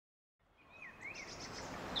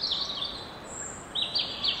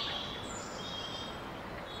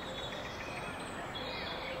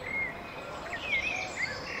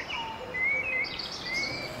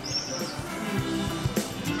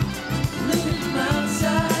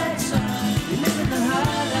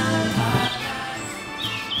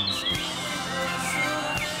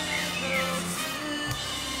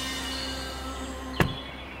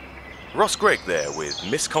Ross Greig there with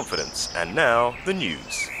Miss Confidence, and now the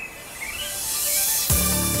news.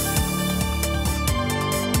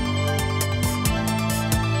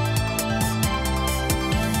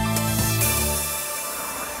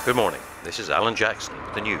 Good morning, this is Alan Jackson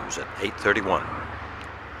with the news at 8:31.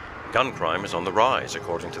 Gun crime is on the rise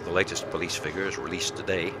according to the latest police figures released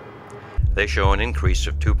today. They show an increase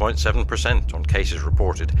of 2.7% on cases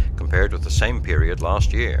reported compared with the same period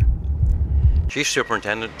last year. Chief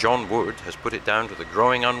Superintendent John Wood has put it down to the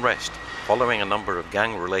growing unrest following a number of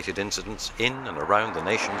gang-related incidents in and around the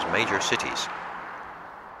nation's major cities.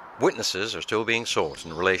 Witnesses are still being sought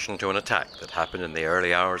in relation to an attack that happened in the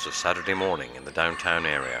early hours of Saturday morning in the downtown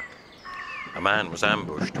area. A man was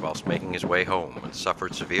ambushed whilst making his way home and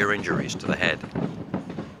suffered severe injuries to the head.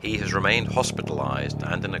 He has remained hospitalized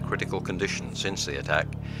and in a critical condition since the attack,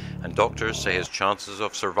 and doctors say his chances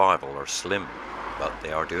of survival are slim, but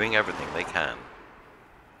they are doing everything they can.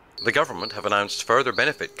 The government have announced further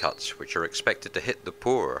benefit cuts which are expected to hit the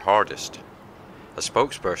poor hardest. A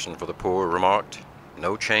spokesperson for the poor remarked,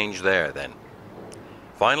 "No change there then."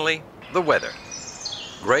 Finally, the weather.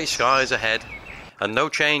 Grey skies ahead and no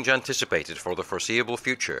change anticipated for the foreseeable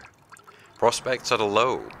future. Prospects at a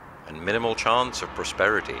low and minimal chance of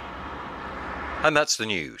prosperity. And that's the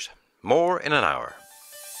news. More in an hour.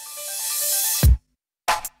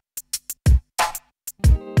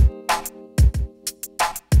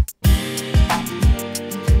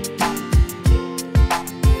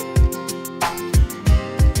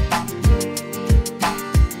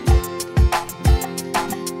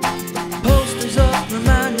 Posters up,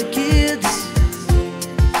 remind the kids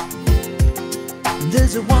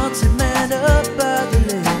there's a wanted man up by the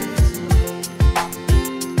lake,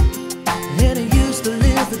 and he used to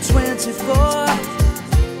live at 24,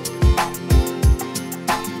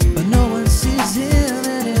 but no one sees him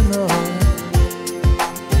anymore.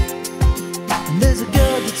 And there's a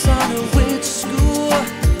girl that's on her way to school,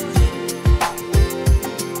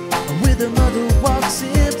 and with her mother walks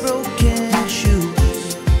in broken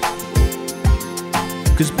shoes,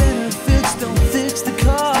 'cause benefits don't fix the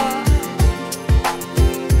car,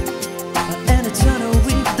 and a ton of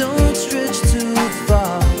wheat don't stretch too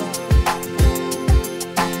far.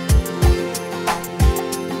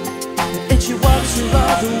 And she walks her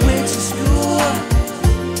all the way to school,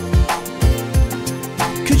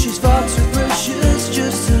 'cause she's far too precious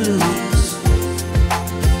just to lose,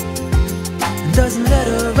 and doesn't let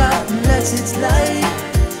her out unless it's light,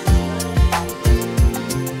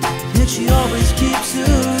 and she always keeps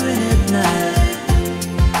her in at night.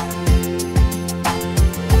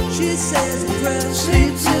 She says a prayer,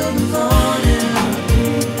 sleep till the morning,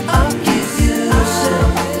 I'll give you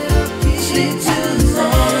some. Sleep till the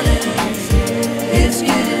morning, it's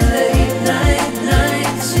getting late,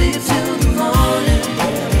 night, sleep till the morning,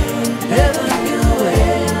 heaven can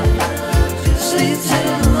wait. Sleep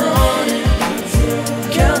till the morning,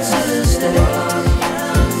 count to this day.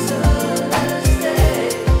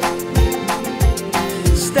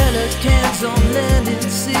 Stella cans on land and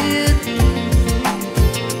sea,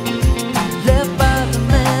 left by the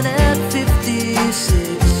man at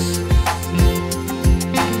 56,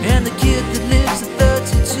 and the kid that lives at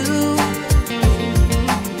 32,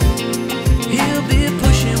 he'll be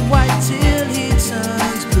pushing white till he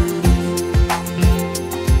turns blue,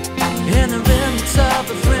 and the remnants of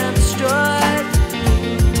a friend destroyed,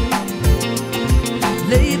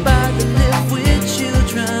 laid by